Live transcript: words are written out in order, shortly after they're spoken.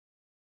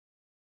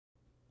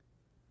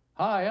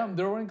Hi, I'm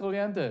Derwin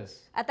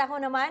Colientes. At ako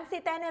naman si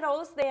Tene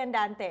Rose de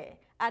Andante.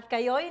 At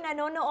kayo'y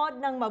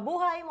nanonood ng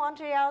Mabuhay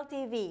Montreal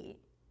TV.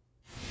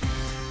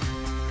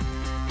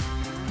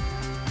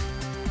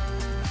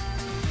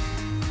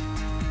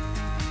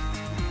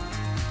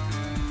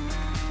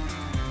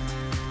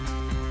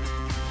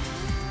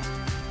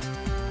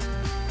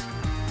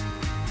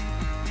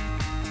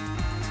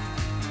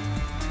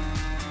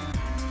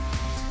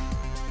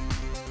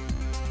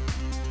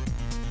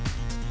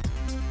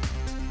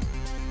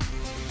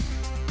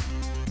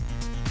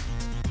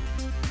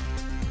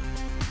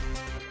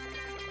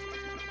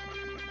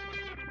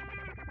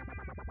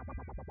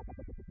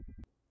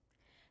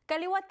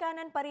 Kaliwat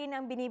kanan pa rin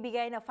ang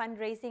binibigay na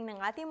fundraising ng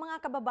ating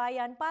mga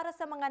kababayan para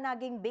sa mga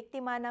naging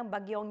biktima ng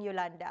bagyong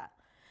Yolanda.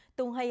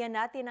 Tunghayan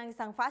natin ang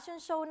isang fashion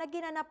show na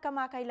ginanap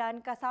kamakailan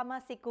kasama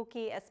si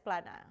Cookie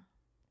Esplana.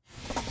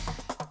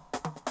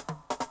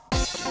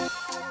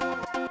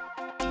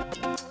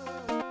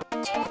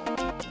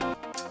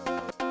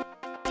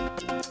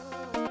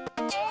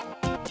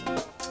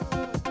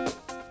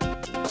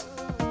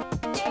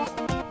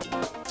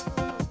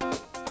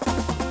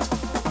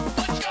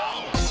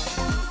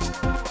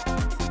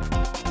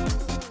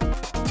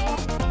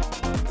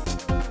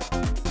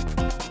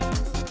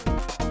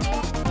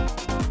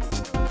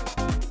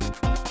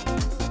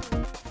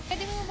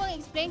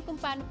 Kung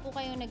paano po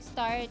kayo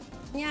nag-start?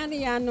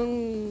 Nangyari yan nung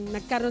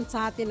nagkaroon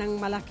sa atin ng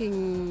malaking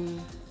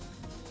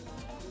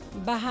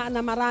baha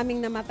na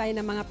maraming namatay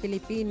na mga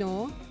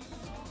Pilipino.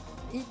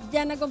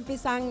 Diyan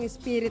nag-umpisa ang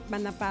spirit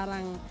man na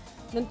parang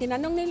nung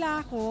tinanong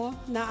nila ako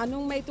na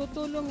anong may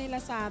tutulong nila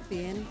sa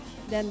atin,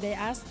 then they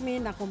asked me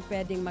na kung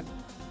pwedeng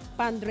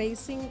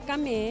mag-fundraising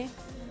kami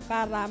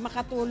para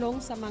makatulong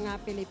sa mga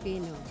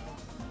Pilipino.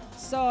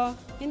 So,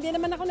 hindi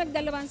naman ako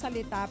nagdalawang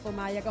salita,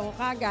 pumayag ako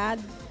kagad.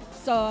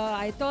 So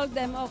I told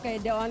them, okay,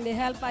 the only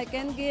help I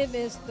can give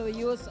is to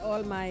use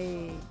all my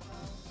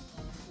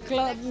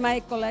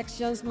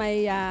collections,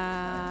 my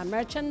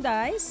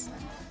merchandise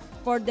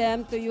for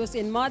them to use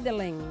in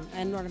modeling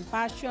and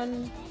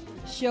fashion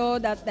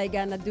show that they're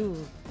gonna do.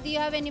 Do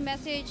you have any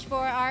message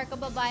for our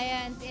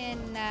kababayans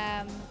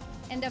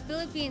in the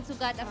Philippines who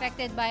got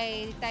affected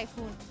by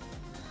typhoon?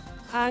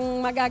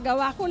 Ang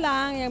magagawa ko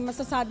lang, yung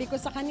masasabi ko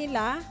sa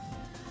kanila,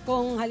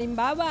 kung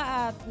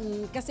halimbawa at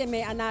kasi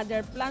may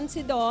another plan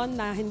si Don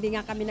na hindi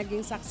nga kami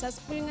naging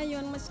successful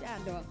ngayon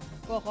masyado,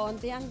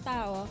 kukunti ang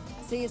tao,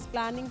 she is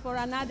planning for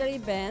another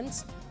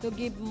events to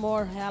give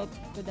more help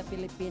to the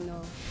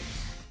Filipino.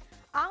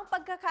 Ang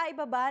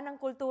pagkakaiba ba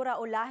ng kultura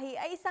o lahi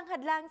ay isang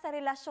hadlang sa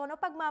relasyon o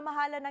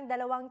pagmamahala ng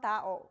dalawang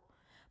tao.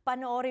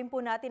 Panoorin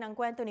po natin ang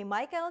kwento ni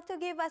Michael to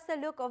give us a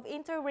look of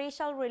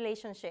interracial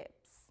relationships.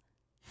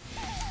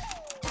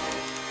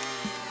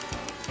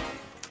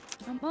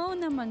 Oo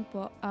naman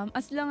po.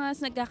 As long as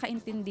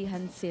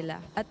nagkakaintindihan sila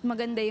at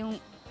maganda yung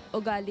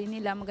ugali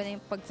nila, maganda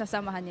yung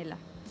pagsasamahan nila.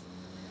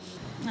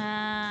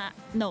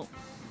 No.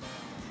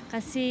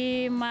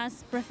 Kasi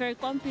mas prefer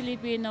ko ang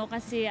Filipino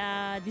kasi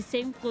the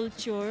same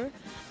culture,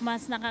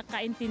 mas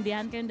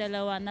nakakaintindihan kayong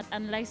dalawa. Not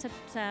unlike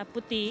sa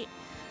puti,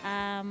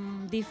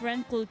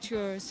 different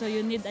culture. So you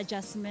need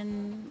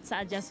adjustment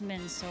sa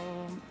adjustment. So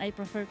I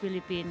prefer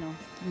Filipino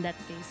in that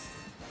case.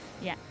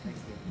 Yeah.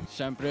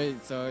 Siyempre,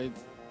 so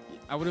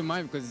I wouldn't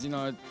mind because, you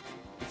know,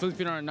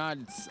 Filipino or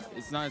not,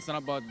 it's not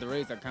about the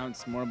race that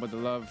counts, more about the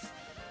love.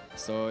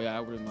 So yeah,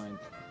 I wouldn't mind.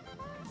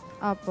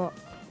 Opo.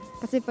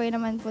 Kasi po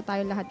naman po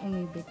tayo lahat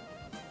umibig.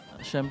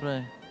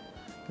 Siyempre.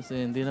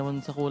 Kasi hindi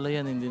naman sa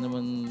kulay yan, hindi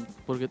naman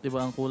porket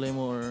iba ang kulay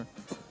mo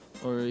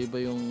or iba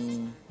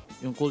yung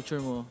culture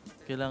mo.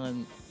 Kailangan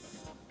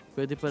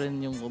pwede pa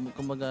rin yung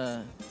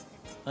kumbaga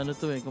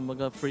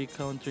kumbaga free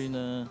country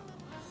na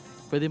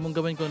pwede mong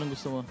gawin kung anong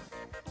gusto mo.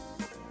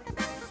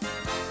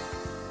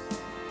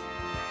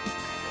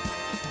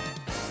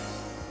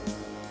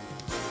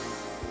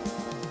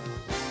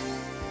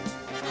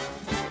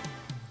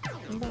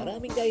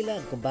 Maraming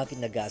dahilan kung bakit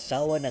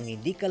nag-aasawa ng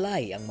hindi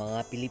kalay ang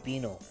mga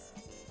Pilipino.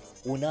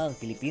 Una, ang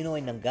Pilipino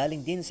ay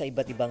nanggaling din sa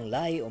iba't ibang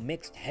lahi o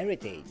mixed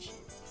heritage.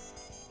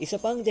 Isa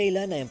pang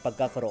dahilan ay ang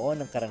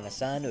pagkakaroon ng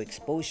karanasan o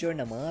exposure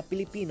ng mga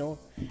Pilipino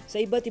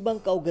sa iba't ibang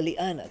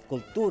kaugalian at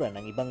kultura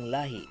ng ibang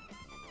lahi.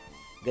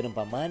 Ganun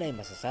pa man ay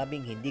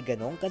masasabing hindi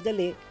ganong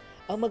kadali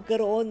ang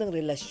magkaroon ng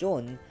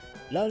relasyon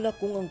lalo na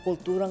kung ang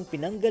kulturang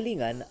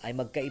pinanggalingan ay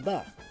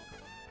magkaiba.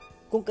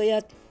 Kung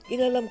kaya't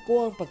inalam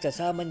ko ang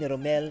pagsasama ni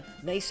Romel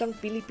na isang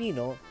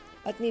Pilipino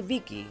at ni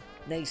Vicky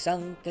na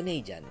isang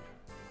Canadian.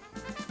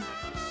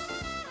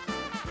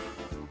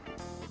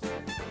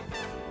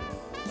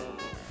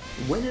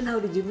 When and how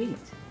did you meet?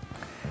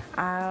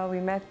 We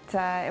met,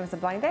 it was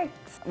a blind date.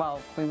 Well,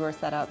 we were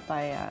set up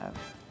by a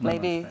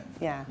lady.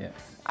 Yeah.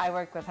 I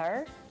worked with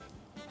her.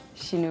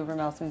 She knew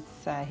Romel since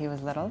he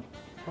was little.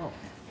 Oh.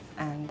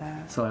 And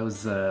so I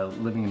was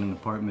living in an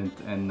apartment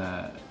and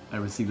I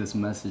received this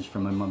message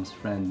from my mom's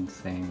friend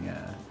saying,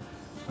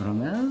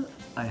 Romel,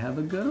 I have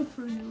a girl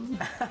for you.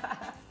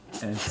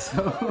 And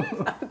so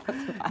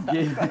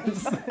gave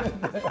us,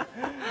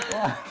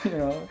 you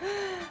know,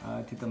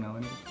 Tita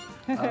Melanie.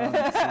 So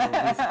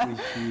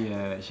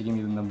basically, she gave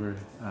me the number,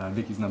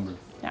 Vicky's number.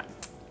 Yeah.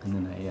 And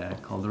then I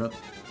called her up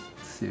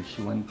to see if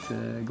she wanted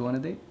to go on a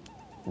date.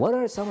 What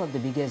are some of the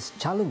biggest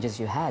challenges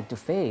you had to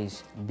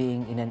face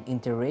being in an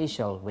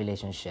interracial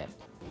relationship?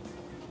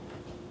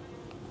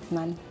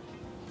 None.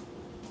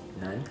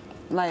 None?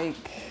 Like,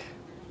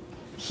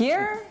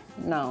 here?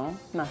 No,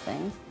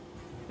 nothing.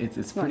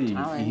 It's not a pretty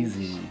challenge.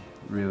 easy,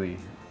 really.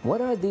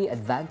 What are the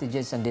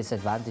advantages and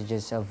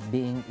disadvantages of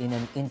being in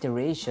an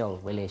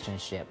interracial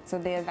relationship? So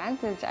the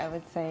advantage, I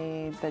would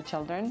say, the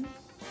children,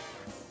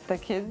 the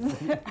kids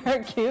are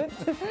cute,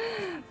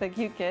 the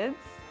cute kids.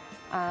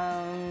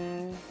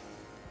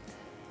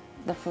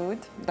 The food,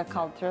 the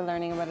culture,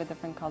 learning about a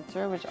different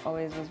culture, which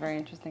always was very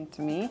interesting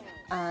to me.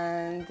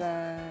 And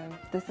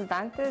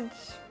disadvantage?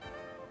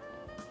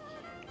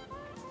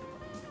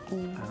 I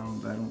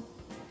don't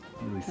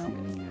really see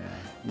any,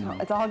 you know.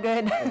 It's all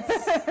good.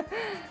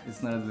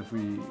 It's not as if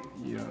we,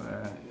 you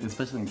know,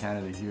 especially in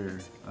Canada here.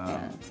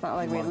 Yeah, it's not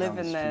like we walk live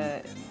down in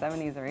the street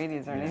 70s or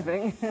 80s or Yeah.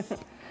 anything.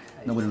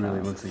 Nobody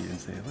really looks at you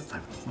and say,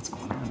 what's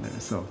going on there?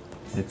 So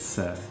it's,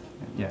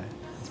 yeah,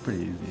 it's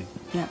pretty easy.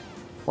 Yeah.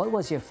 What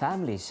was your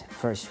family's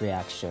first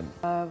reaction?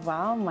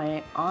 Well,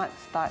 my aunts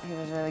thought he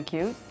was really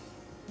cute.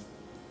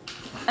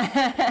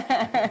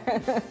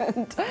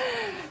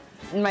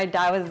 My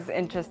dad was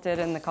interested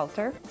in the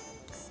culture.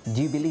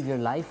 Do you believe your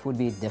life would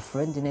be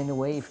different in any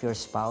way if your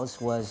spouse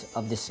was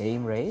of the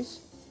same race?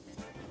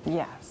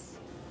 Yes.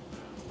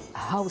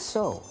 How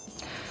so?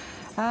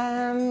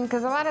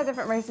 Because a lot of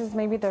different races,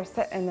 maybe they're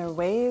set in their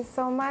ways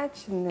so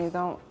much and they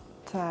don't,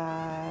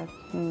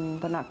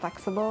 they're not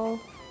flexible.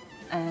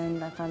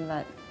 And I found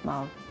that,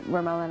 well,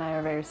 Rommel and I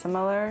are very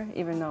similar,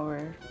 even though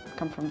we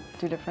come from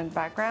two different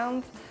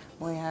backgrounds.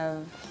 We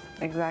have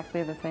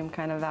exactly the same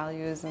kind of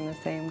values and the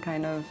same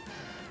kind of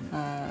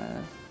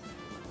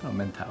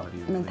mentality.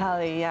 Really.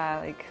 mentality, yeah,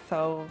 like,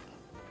 so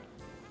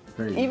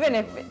Very even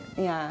if, easygoing.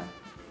 yeah, I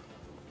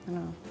don't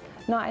know.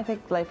 No, I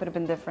think life would have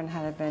been different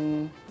had it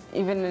been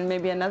even in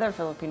maybe another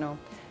Filipino.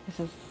 It's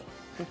just,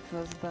 this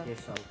was the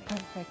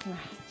perfect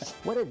match.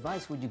 What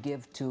advice would you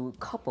give to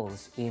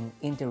couples in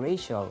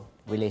interracial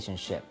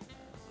relationship?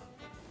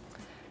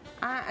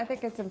 I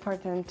think it's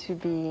important to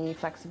be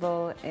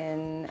flexible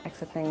in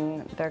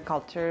accepting their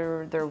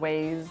culture, their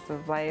ways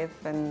of life,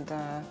 and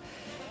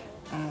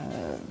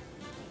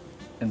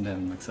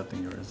then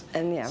accepting yours.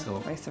 And yeah, So,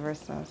 vice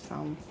versa.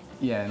 So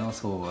yeah, and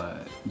also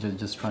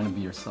just trying to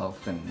be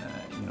yourself, and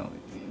you know,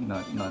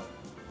 not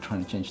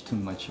trying to change too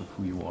much of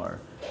who you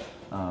are.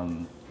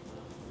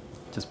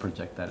 Just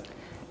project that.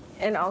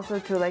 And also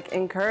to like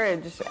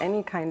encourage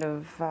any kind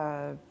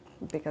of,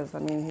 because I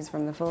mean he's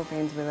from the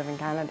Philippines, we live in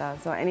Canada,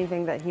 so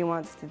anything that he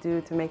wants to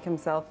do to make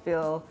himself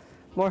feel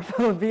more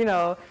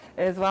Filipino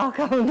is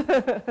welcomed.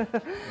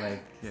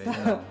 Like, yeah, you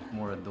know,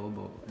 more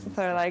adobo.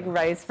 So like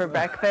rice for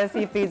breakfast,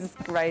 he feeds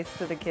rice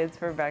to the kids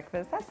for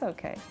breakfast, that's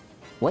okay.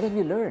 What have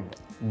you learned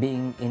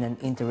being in an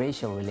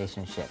interracial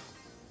relationship?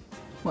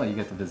 Well, you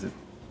get to visit.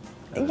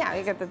 Yeah,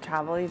 you get to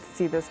travel, you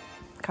see this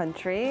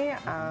country,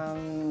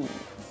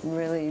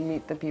 really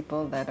meet the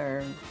people that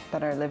are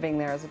living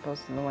there as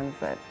opposed to the ones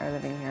that are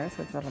living here,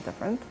 so it's a little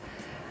different.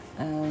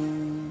 A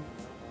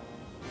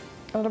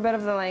little bit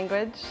of the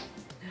language.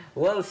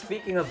 Well,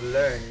 speaking of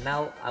learn,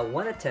 now I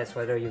want to test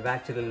whether you've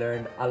actually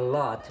learned a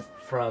lot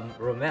from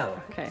Rommel.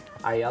 Okay.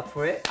 Are you up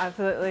for it?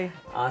 Absolutely.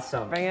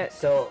 Awesome. Bring it.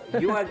 So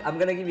I'm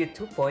gonna give you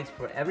 2 points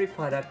for every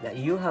product that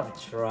you have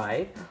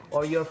tried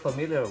or you're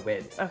familiar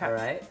with. Okay. All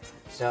right.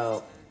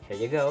 So here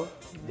you go.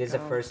 This is the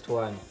first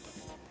one.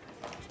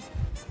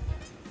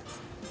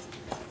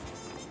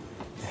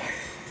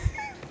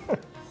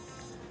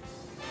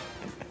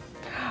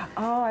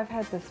 Oh, I've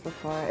had this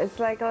before. It's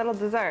like a little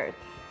dessert.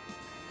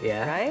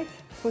 Yeah. Right?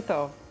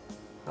 Puto.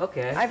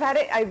 Okay. I've had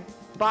it, I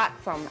bought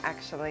some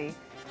actually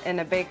in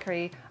a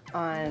bakery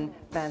on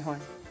Van Horn.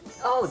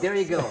 Oh, there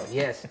you go.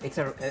 Yes, it's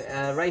a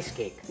rice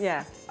cake.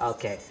 Yeah.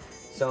 Okay.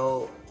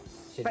 So.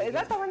 But is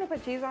that the one they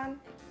put cheese on?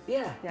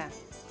 Yeah. Yeah.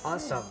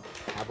 Awesome.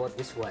 How about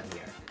this one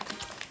here?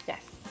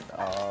 Yes.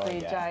 Oh,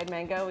 Dried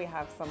mango. We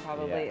have some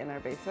probably in our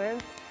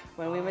basement.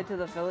 When we went to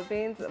the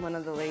Philippines, one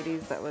of the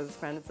ladies that was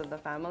friends of the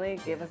family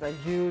gave us a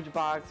huge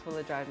box full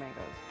of dried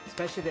mangoes.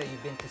 Especially that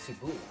you've been to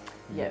Cebu.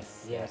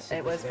 Yes. Yes.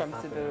 It was very from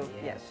popular. Cebu.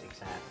 Yes, Yes.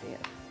 exactly.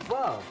 Yes.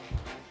 Wow.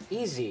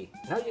 Easy.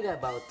 Now you got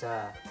about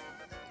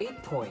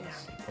 8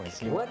 points.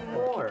 One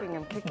more.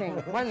 I'm kicking.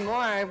 One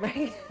more. One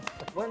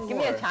Give more.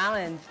 me a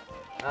challenge.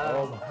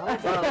 How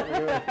about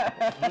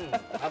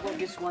how about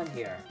this one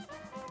here?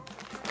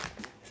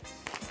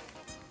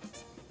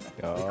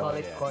 We call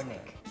it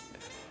cornic.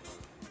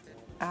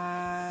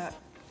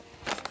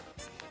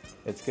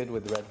 It's good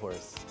with Red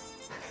Horse.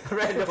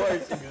 Red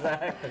horse,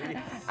 exactly.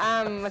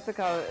 What's it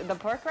called? The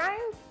pork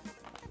rinds?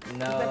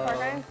 No. Is it pork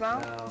rinds? No?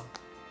 No.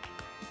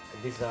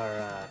 These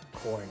are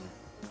corn.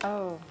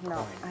 Oh, no.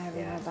 Corn. I haven't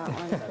Yeah. had that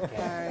one. Okay.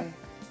 Sorry.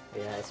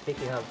 Yeah,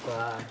 speaking of...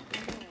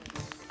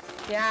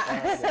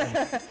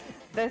 Yeah.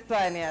 This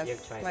one, yes.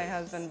 You've tried My it.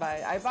 husband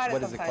buy. I bought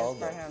What it is it sometimes called,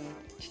 for though? him.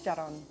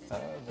 Chicharron.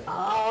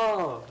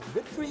 Oh,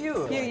 good for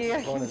you.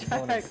 Yeah.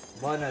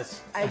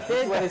 Bonus. I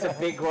did. What is a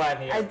big one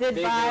here? I did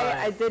Big buy. one.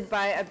 I did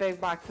buy a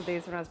big box of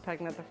these when I was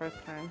pregnant the first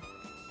time.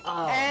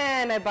 Oh.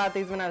 And I bought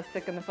these when I was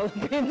sick in the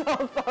Philippines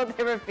also.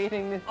 They were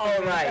feeding this to All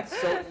me. right,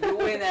 so you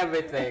win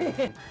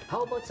everything.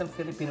 How about some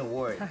Filipino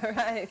words? All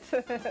right.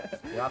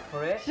 You up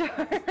for it? Sure.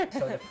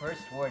 So the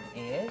first word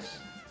is...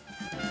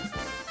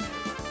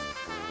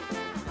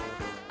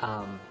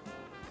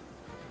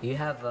 you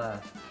have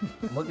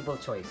multiple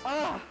choice.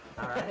 Oh.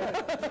 All right.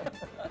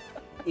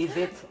 Is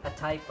it a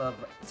type of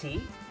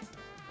tea?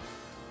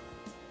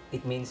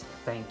 It means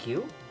thank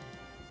you.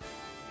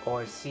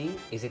 Or C,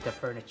 is it a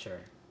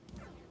furniture?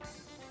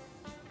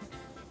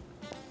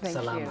 Thank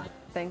you. Salamat.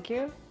 Thank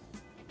you.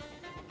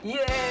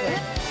 Yeah!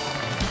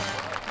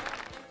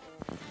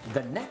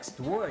 The next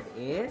word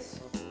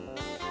is...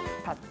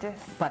 Patis.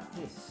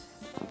 Patis.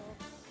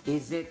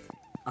 Is it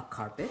a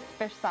carpet?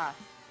 Fish sauce.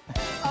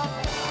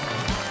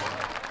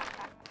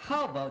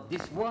 How about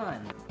this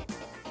one?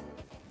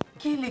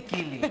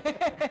 Kili-kili.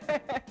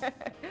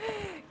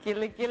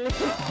 Kili-kili.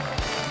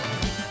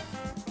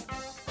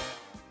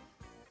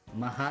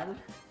 Mahal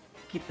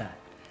kita.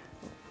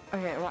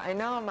 Okay, well, I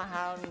know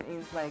mahal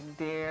means like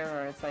dear,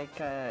 or it's like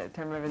a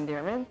term of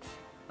endearment.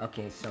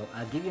 Okay, so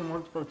I'll give you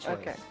multiple choice.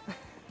 Okay.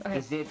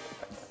 Is it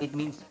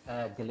means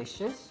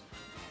delicious?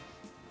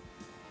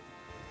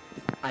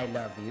 I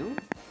love you?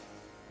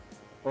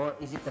 Or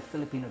is it a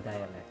Filipino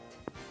dialect?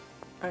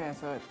 Okay,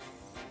 so it's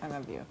I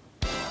love you.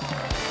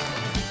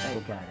 You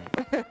got it.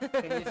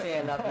 Can you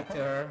say I love you to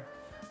her?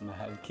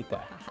 Mahal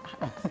kita.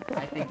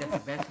 I think that's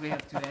the best way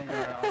to end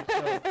our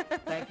show.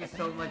 Thank you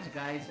so much,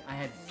 guys. I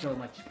had so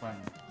much fun.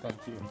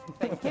 Thank you.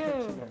 Thank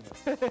you.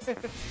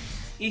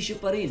 Issue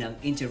pa rin ang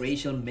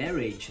interracial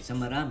marriage sa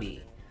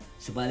marami.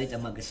 Subalit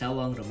ang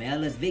mag-asawang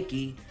Romel at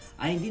Vicky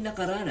ay hindi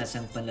nakaranas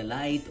ang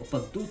panlalait o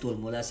pagtutol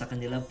mula sa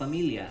kanilang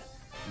pamilya,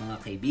 mga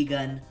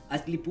kaibigan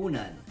at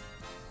lipunan.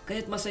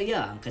 Kaya't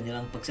masaya ang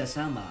kanilang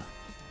pagsasama.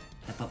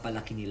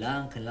 Napapalaki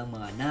nila ang kanilang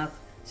mga anak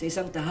sa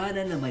isang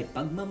tahanan na may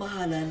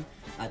pagmamahalan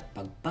at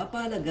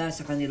pagpapahalaga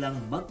sa kanilang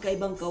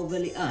magkaibang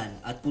kaugalian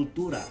at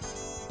kultura.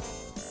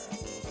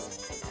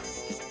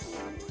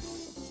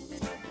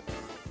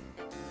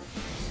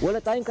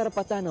 Wala tayong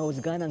karapatan na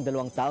husgahan ang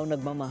dalawang taong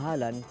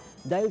nagmamahalan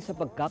dahil sa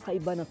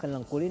pagkakaiba ng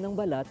kanilang kulay ng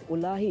balat o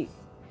lahi.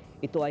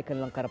 Ito ay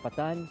kanilang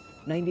karapatan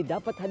na hindi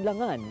dapat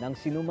hadlangan ng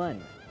sinuman.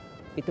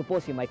 Ito po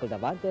si Michael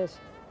Davantes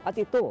at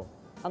ito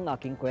ang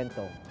aking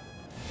kwento.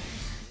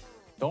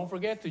 Don't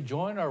forget to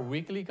join our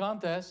weekly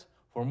contest.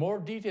 For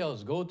more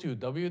details, go to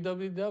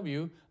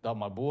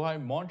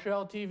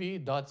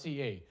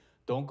www.mabuhaymontrealtv.ca.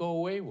 Don't go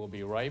away, we'll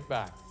be right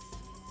back.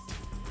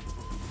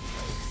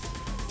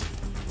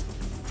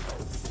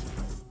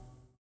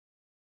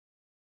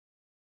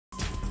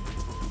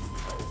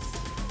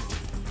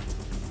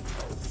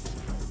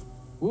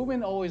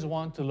 Women always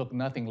want to look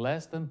nothing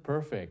less than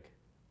perfect.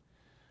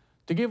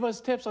 To give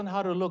us tips on how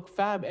to look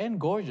fab and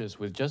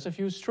gorgeous with just a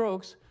few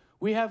strokes,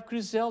 we have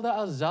Criselda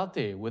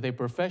Alzate with a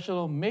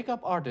professional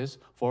makeup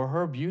artist for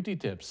her beauty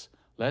tips.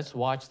 Let's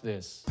watch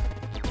this.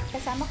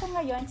 Kasama ko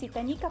ngayon si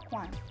Tanika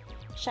Kwan.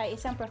 Siya ay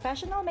isang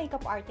professional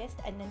makeup artist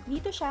at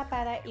nandito siya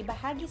para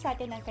ibahagi sa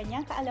atin ang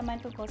kanyang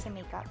kaalaman tungkol sa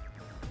makeup.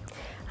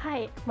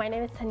 Hi, my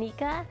name is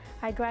Tanika.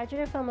 I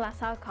graduated from La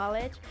Salle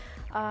College.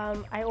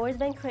 I always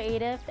been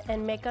creative,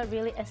 and makeup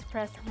really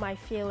expressed my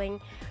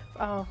feeling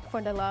for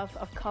the love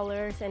of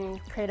colors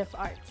and creative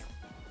arts.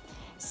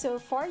 So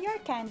for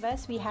your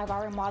canvas, we have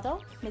our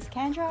model, Ms.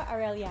 Kendra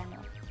Aureliano.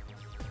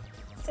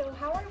 So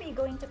how are we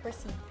going to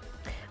proceed?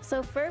 So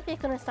first, we're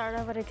going to start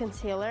off with a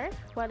concealer.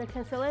 What a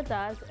concealer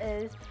does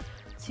is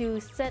to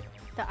set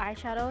the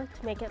eyeshadow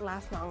to make it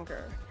last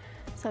longer.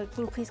 So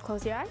can you please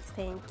close your eyes?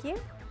 Thank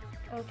you.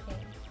 Okay.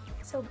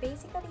 So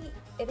basically,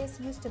 it is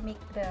used to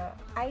make the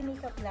eye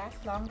makeup last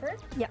longer?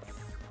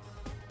 Yes.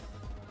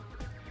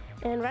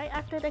 And right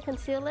after the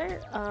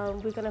concealer,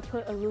 we're going to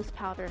put a loose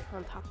powder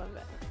on top of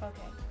it.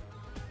 Okay.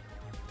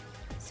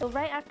 So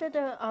right after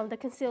the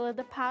concealer,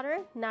 the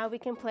powder, now we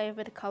can play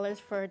with the colors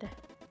for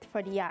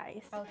the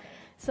eyes. Okay.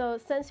 So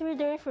since we're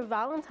doing for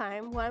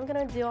Valentine, what I'm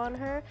gonna do on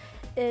her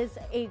is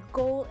a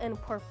gold and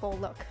purple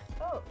look.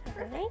 Oh,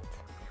 right.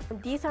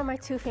 These are my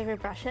two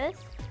favorite brushes.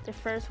 The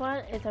first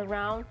one is a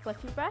round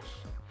fluffy brush.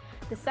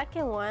 The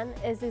second one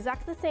is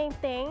exactly the same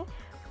thing,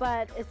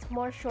 but it's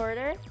more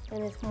shorter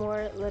and it's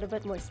a little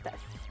bit more stiff.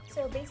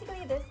 So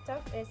basically this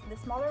stuff is, the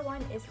smaller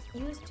one is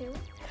used to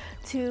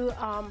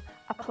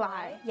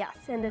apply.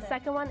 Yes, and the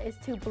second one is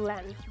to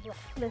blend.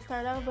 Let's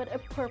start out with a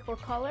purple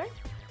color.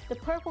 The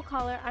purple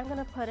color, I'm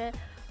gonna put it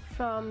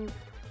from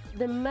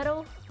the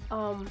middle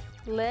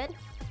lid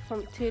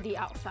to the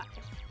outside.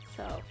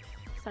 So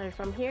start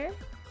from here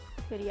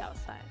to the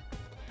outside.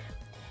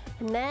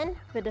 And then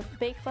with the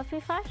big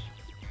fluffy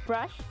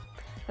brush,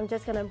 I'm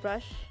just gonna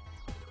brush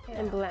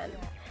and blend.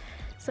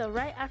 So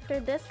right after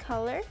this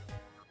color,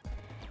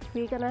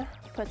 we're gonna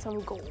put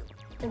some gold.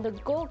 And the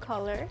gold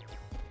color,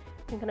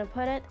 I'm gonna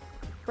put it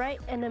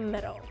right in the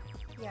middle.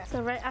 Yeah.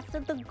 So right after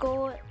the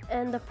gold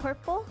and the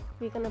purple,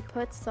 we're gonna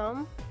put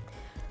some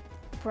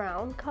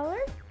brown color,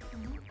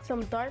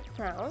 some dark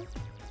brown.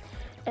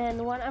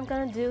 And what I'm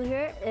gonna do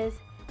here is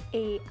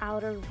a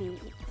outer V.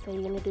 So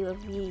you're gonna do a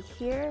V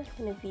here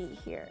and a V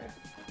here.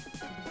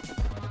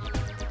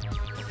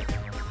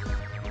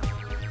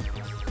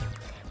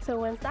 So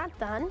once that's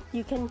done,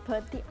 you can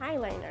put the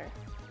eyeliner.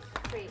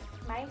 Great,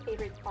 my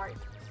favorite part.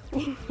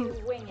 You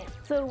wing it.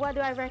 So what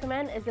do I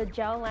recommend is a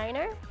gel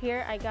liner.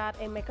 Here I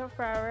got a Makeup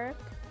Forever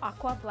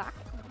Aqua Black.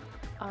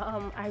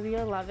 I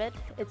really love it.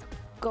 It's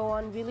go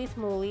on really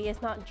smoothly.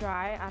 It's not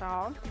dry at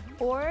all.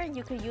 Or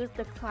you could use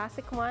the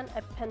classic one,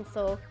 a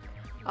pencil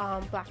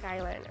black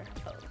eyeliner.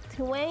 So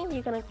to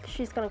wing,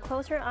 she's gonna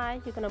close her eye.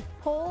 You're gonna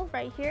pull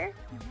right here,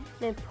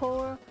 then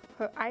pull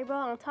her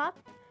eyebrow on top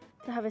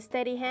to have a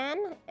steady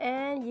hand,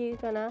 and you're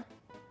gonna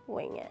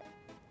wing it.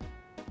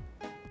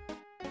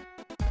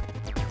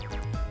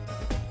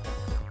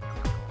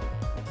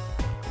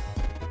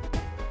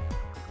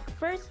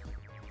 First,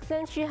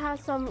 since she has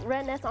some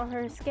redness on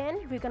her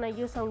skin, we're gonna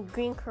use some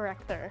green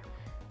corrector.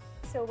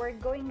 So we're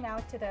going now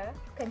to the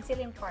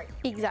concealing part.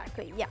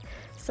 Exactly, yeah.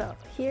 So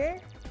here,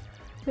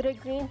 with the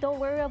green, don't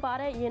worry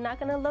about it. You're not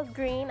gonna look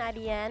green at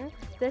the end.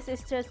 This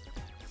is just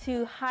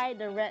to hide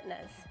the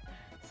redness.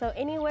 So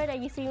anywhere that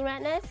you see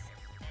redness,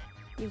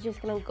 you're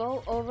just gonna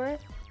go over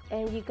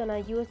and you're gonna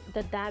use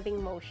the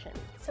dabbing motion.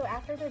 So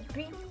after the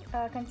green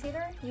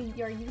concealer,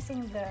 you're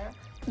using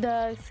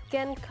the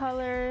skin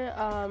color,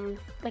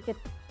 like a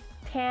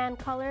tan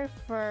color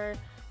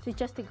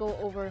just to go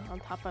over on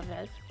top of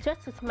it,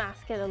 just to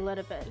mask it a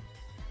little bit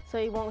so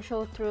it won't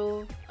show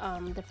through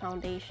the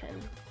foundation.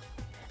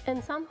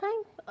 And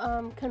sometimes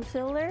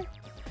concealer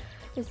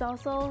is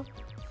also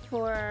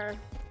for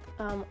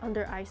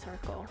under eye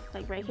circle.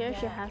 Like right here,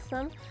 she has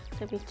some,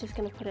 so we're just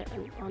gonna put it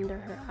under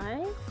her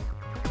eyes.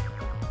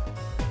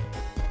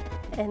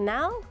 And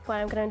now what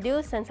I'm gonna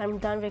do, since I'm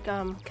done with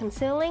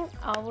concealing,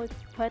 I will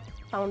put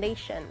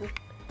foundation.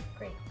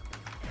 Great.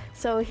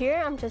 So here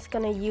I'm just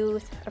gonna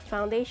use a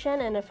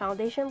foundation and a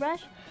foundation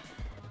brush.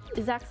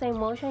 Exact same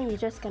motion, you're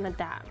just gonna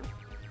dab.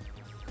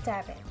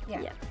 Dab it,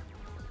 yeah.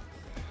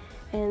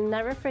 And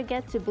never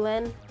forget to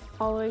blend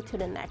all the way to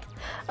the neck.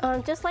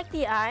 Just like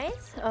the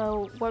eyes,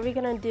 what we're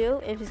gonna do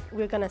is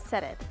we're gonna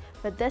set it.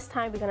 But this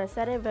time we're gonna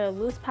set it with a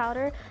loose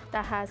powder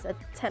that has a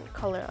tint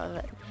color of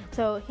it.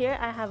 So here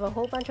I have a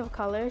whole bunch of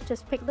colors.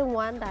 Just pick the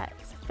one that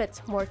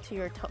fits more to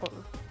your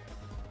tone.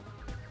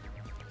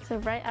 So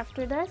right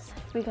after this,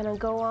 we're gonna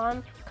go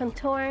on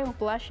contouring,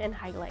 blush, and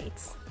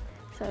highlights.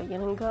 So you're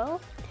gonna go,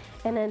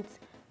 and it's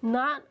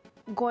not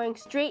going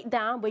straight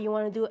down, but you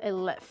wanna do a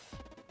lift.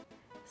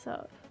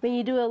 So when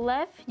you do a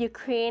lift, you're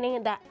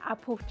creating that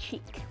apple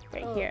cheek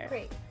right here.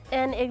 Great.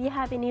 And if you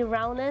have any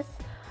roundness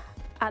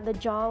at the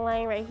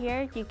jawline right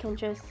here, you can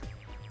just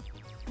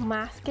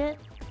mask it,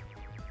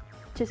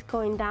 just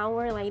going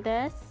downward like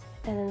this,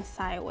 and then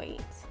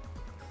sideways.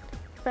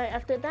 Right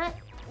after that,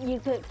 you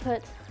could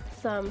put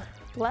some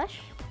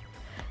blush.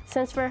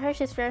 Since for her,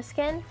 she's fair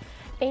skin,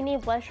 any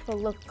blush will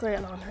look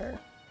great on her.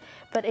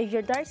 But if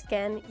you're dark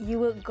skin, you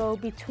would go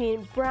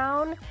between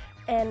brown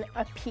and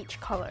a peach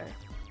color.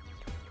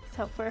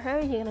 So for her,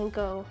 you're gonna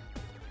go.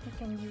 You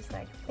can use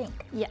like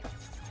pink. Yes,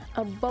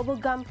 a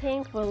bubblegum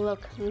pink will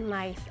look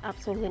nice,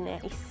 absolutely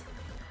nice.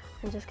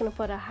 I'm just gonna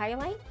put a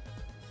highlight.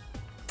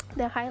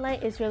 The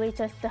highlight is really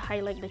just to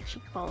highlight the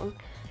cheekbone.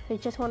 So you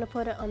just wanna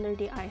put it under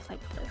the eyes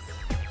like this.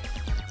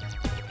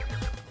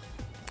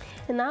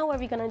 And now what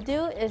we're gonna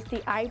do is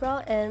the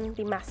eyebrow and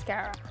the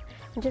mascara.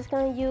 I'm just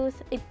gonna use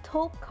a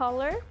taupe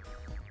color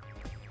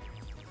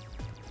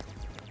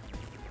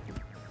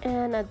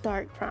and a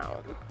dark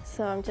brown.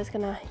 So I'm just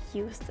gonna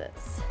use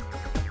this.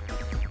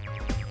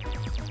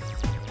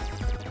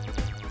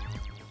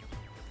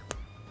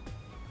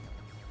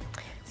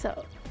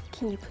 So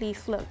can you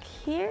please look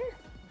here?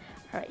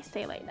 All right,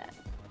 stay like that.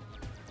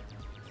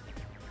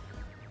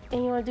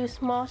 And you wanna do a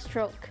small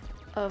stroke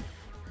of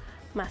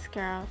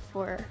mascara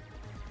for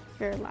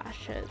your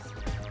lashes.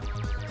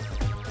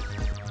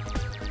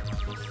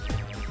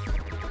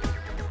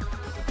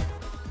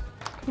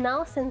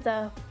 Now since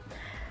the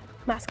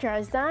mascara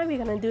is done, we're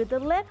gonna do the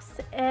lips,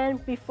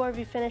 and before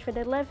we finish with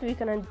the lips, we're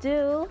gonna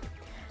do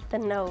the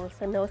nose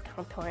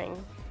contouring.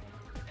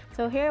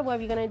 So here what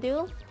we're gonna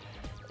do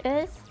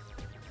is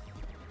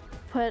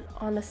put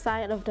on the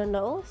side of the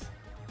nose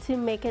to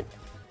make it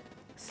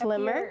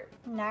slimmer. Appear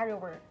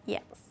narrower.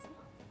 Yes.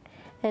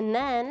 And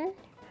then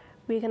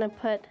we're gonna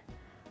put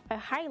a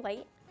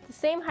highlight, the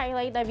same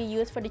highlight that we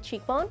use for the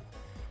cheekbone.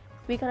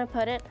 We're gonna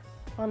put it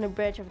on the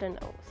bridge of the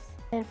nose.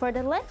 And for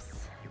the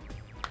lips,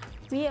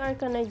 we are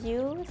gonna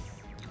use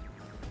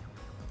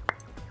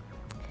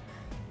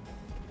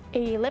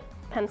a lip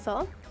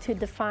pencil to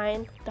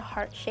define the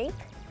heart shape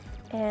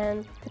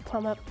and to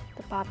plump up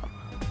the bottom.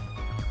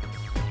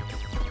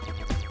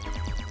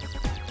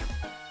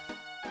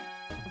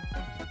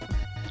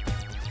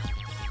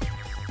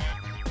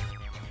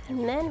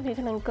 And then we're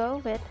gonna go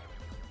with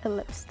a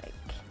lipstick.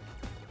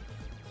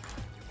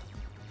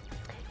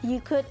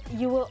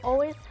 you will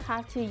always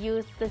have to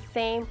use the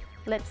same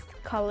lips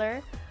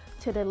color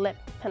to the lip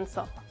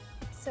pencil.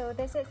 So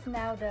this is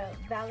now the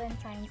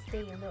Valentine's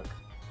Day look.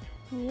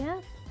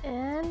 Yep,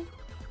 and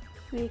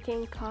we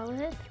can call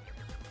it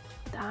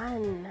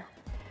done.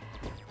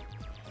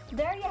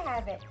 There you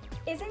have it.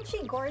 Isn't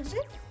she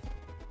gorgeous?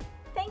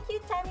 Thank you,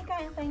 Tanika,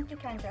 and thank you,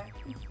 Kendra.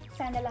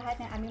 Sana lahat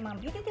ng aming mga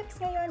beauty tips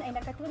ngayon ay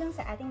nakatulong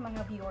sa ating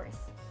mga viewers.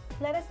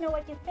 Let us know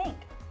what you think.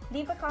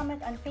 Leave a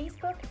comment on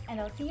Facebook, and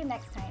I'll see you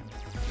next time.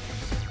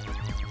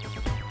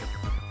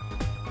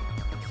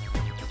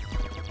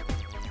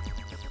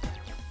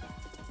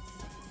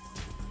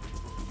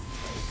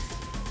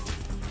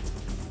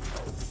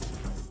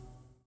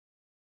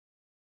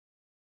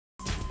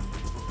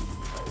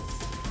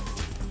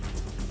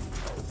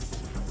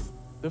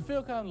 The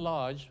Philcon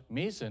Lodge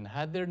Mason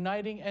had their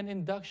knighting and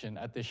induction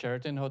at the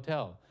Sheraton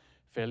Hotel.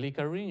 Feli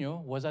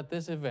Carino was at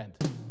this event.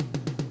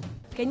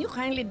 Can you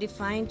kindly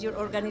define your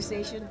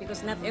organization,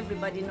 because not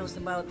everybody knows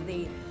about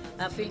the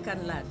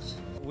Philcon Lodge?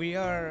 We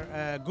are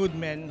good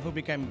men who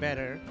become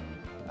better,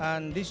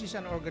 and this is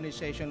an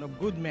organization of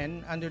good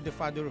men under the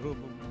fatherhood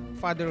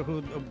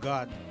of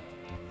God.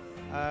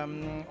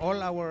 All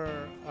our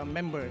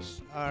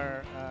members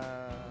are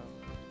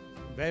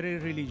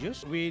very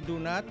religious. We do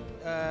not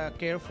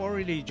care for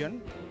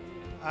religion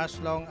as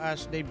long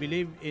as they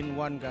believe in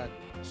one God.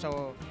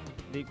 So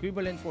the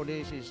equivalent for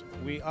this is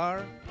we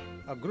are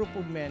a group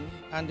of men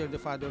under the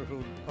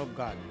fatherhood of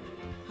God.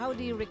 How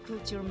do you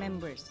recruit your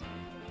members?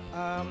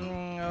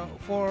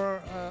 For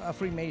a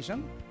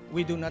Freemason,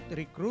 we do not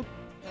recruit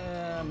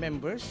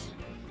members.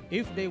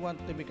 If they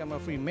want to become a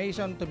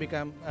Freemason, to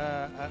become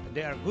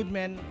they are good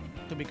men,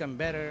 to become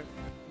better,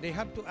 they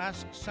have to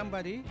ask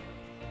somebody.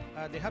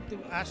 They have to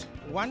ask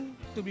one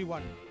to be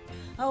one.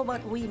 How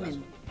about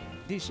women?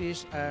 This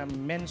is a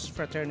men's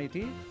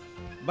fraternity,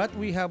 but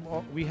we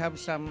have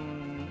some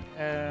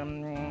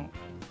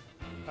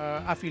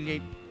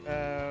affiliate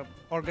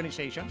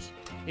organizations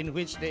in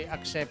which they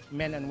accept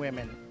men and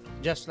women,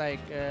 just like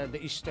the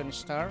Eastern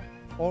Star.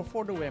 Or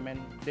for the women,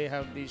 they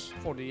have this.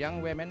 For the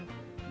young women,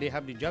 they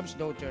have the Job's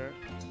Daughter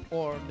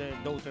or the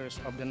Daughters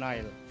of the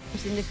Nile.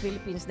 In the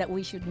Philippines that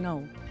we should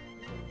know,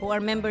 who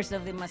are members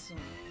of the Mason.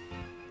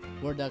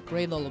 We're the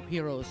cradle of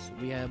heroes.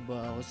 We have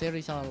Jose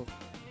Rizal,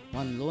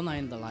 Juan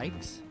Luna, and the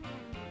likes.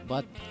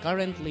 But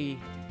currently,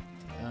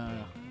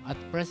 at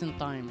present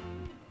time,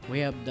 we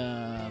have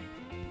the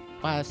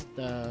past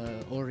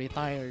or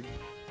retired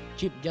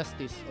Chief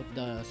Justice of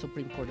the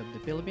Supreme Court of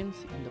the Philippines,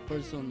 in the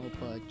person of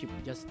Chief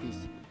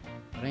Justice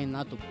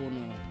Renato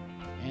Puno,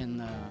 and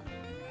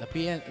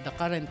the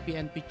current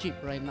PNP chief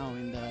right now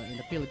in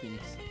the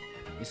Philippines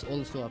is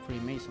also a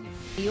Freemason.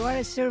 You are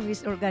a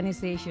service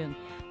organization.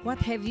 What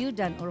have you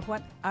done, or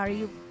what are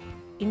you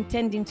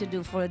intending to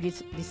do for this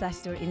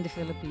disaster in the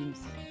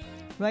Philippines?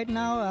 Right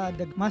now,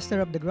 the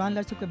Master of the Grand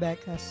Lodge of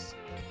Quebec has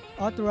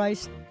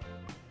authorized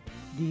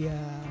the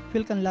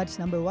Philcon Lodge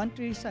number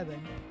 137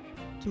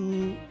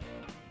 to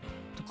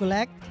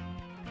collect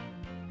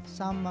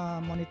some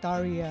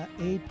monetary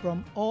aid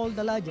from all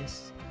the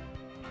lodges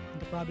in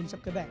the province of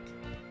Quebec,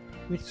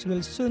 which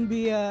will soon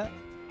be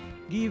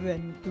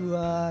given to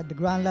the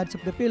Grand Lodge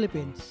of the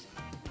Philippines.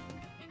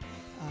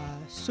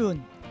 Soon,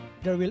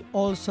 there will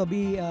also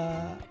be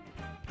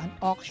an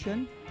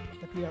auction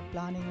that we are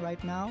planning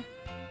right now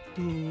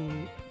to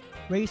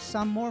raise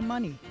some more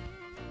money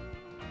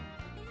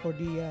for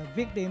the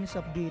victims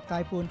of the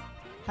Typhoon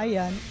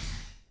Haiyan.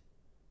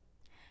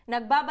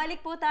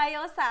 Nagbabalik po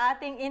tayo sa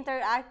ating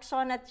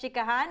interaction at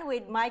chikahan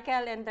with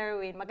Michael and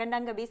Derwin.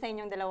 Magandang gabi sa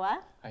inyong dalawa.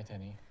 Hi,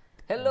 Tenny.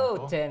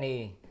 Hello,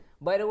 Tenny.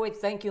 By the way,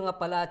 thank you nga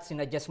pala at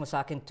sinadjust mo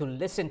sa akin to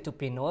listen to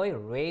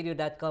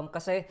PinoyRadio.com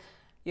kasi,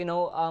 you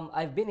know,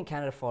 I've been in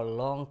Canada for a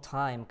long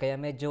time, kaya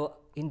medyo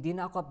hindi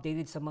na ako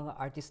updated sa mga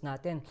artists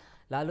natin.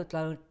 Lalo't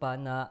pa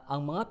na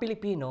ang mga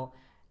Pilipino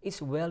is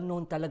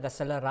well-known talaga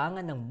sa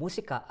larangan ng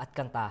musika at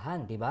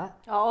kantahan, di ba?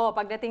 Oo,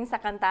 pagdating sa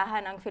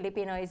kantahan, ang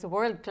Filipino is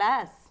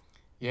world-class.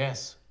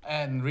 Yes,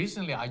 and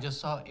recently I just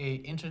saw a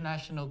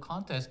international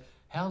contest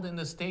held in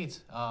the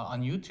States on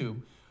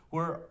YouTube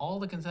where all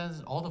the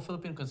contestants, all the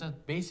Filipino contestants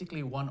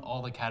basically won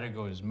all the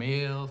categories,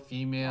 male,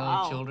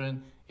 female,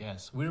 children.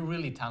 Yes, we're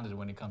really talented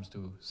when it comes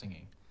to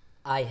singing.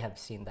 I have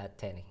seen that,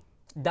 Tenny.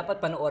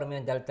 Dapat panoorin mo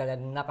yun dahil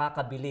talagang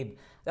nakakabilib.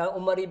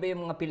 Umariba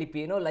yung mga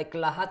Pilipino, like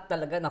lahat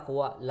talaga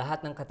nakuha,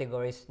 lahat ng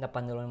categories na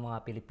panoorin ng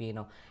mga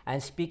Pilipino.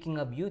 And speaking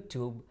of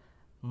YouTube,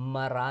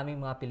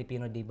 maraming mga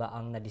Pilipino, di ba,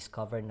 ang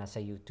na-discover na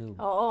sa YouTube?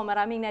 Oo,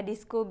 maraming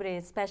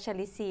na-discover,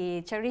 especially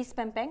si Charis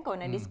Pempenko,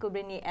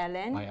 na-discover ni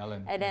Ellen. Hi,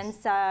 Ellen. And then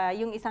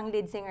yung isang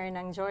lead singer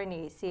ng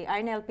Journey, si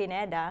Arnel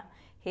Pineda,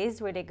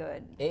 he's really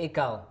good. Eh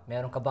ikaw,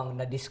 meron ka bang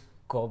na-discover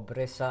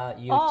sa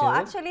YouTube? Oh,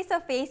 actually sa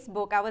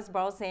Facebook, I was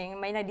browsing,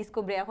 may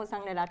na-discover ako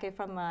sang lalaki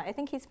from, I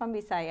think he's from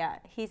Bisaya.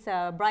 He's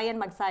Brian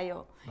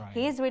Magsayo.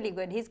 He's really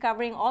good. He's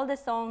covering all the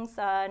songs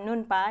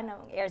noon pa,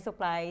 ng Air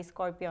Supply,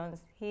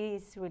 Scorpions.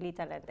 He's really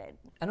talented.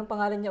 Anong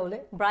pangalan niya uli?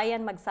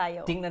 Brian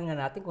Magsayo. Tingnan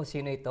nga natin kung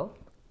sino ito.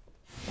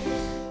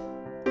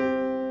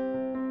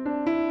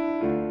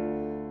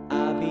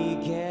 I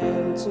began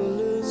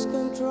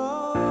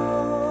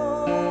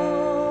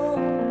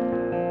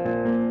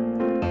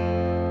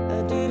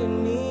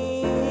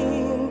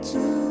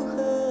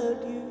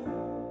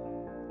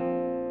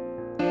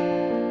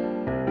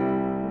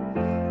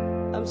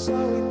I'm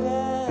sorry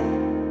that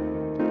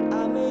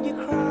I made you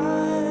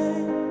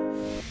cry.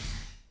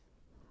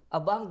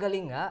 Aba, ang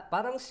galing nga.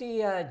 Parang si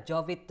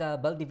Jovit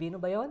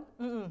Baldivino ba yun?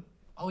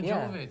 Oh,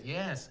 Jovit,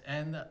 yes.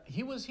 And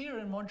he was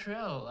here in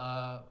Montreal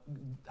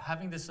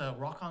having this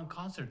rock-on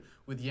concert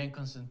with Yen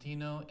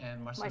Constantino and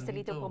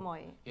Marcelito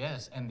Pomoy.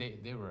 Yes, and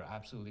they were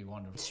absolutely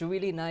wonderful. It's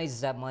really nice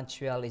that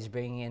Montreal is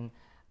bringing in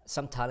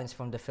some talents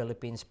from the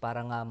Philippines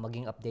para nga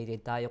maging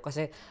updated tayo.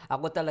 Kasi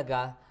ako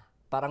talaga,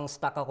 parang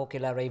stuck ako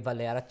kila Ray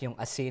Valera at yung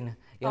Asin.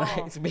 You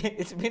know,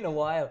 it's been a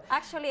while.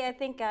 Actually, I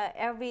think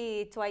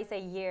every twice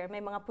a year, may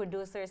mga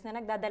producers na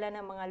nagdadala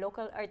ng mga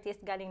local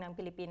artists galing ng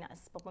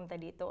Pilipinas papunta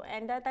dito.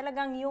 And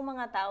talagang yung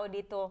mga tao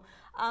dito,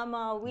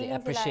 willing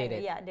They appreciate sila.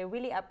 it. Yeah, they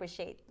really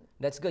appreciate.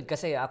 That's good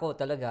kasi ako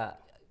talaga,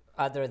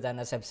 other than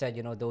as I've said,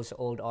 you know, those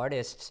old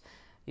artists,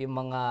 yung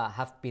mga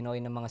half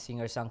Pinoy na mga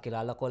singers ang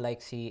kilala ko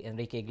like si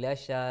Enrique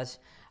Iglesias.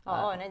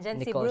 Oo, nandyan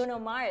si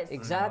Bruno Mars.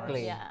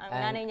 Exactly. Yeah,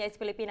 ang nanay niya is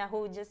Filipina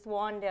who just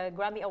won the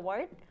Grammy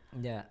Award.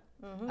 Yeah.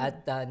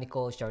 At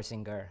Nicole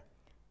Scherzinger.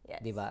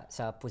 Yes. Diba?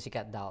 Sa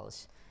Pussycat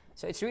Dolls.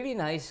 So it's really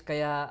nice.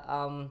 Kaya,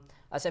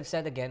 as I've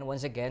said again,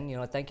 once again, you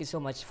know, thank you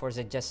so much for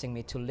suggesting me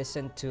to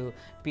listen to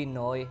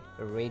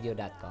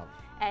PinoyRadio.com.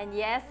 And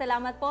yes,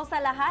 salamat po sa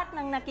lahat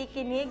ng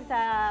nakikinig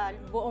sa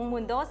buong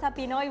mundo sa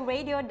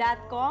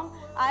PinoyRadio.com.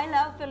 I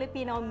love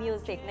Filipino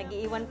music.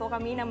 Nag-iiwan po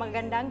kami ng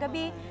magandang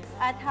gabi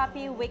at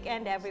happy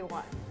weekend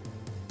everyone.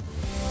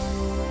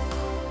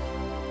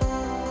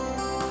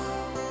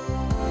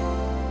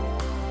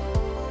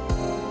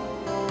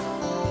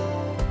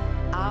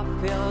 I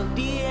felt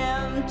the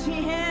empty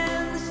hand.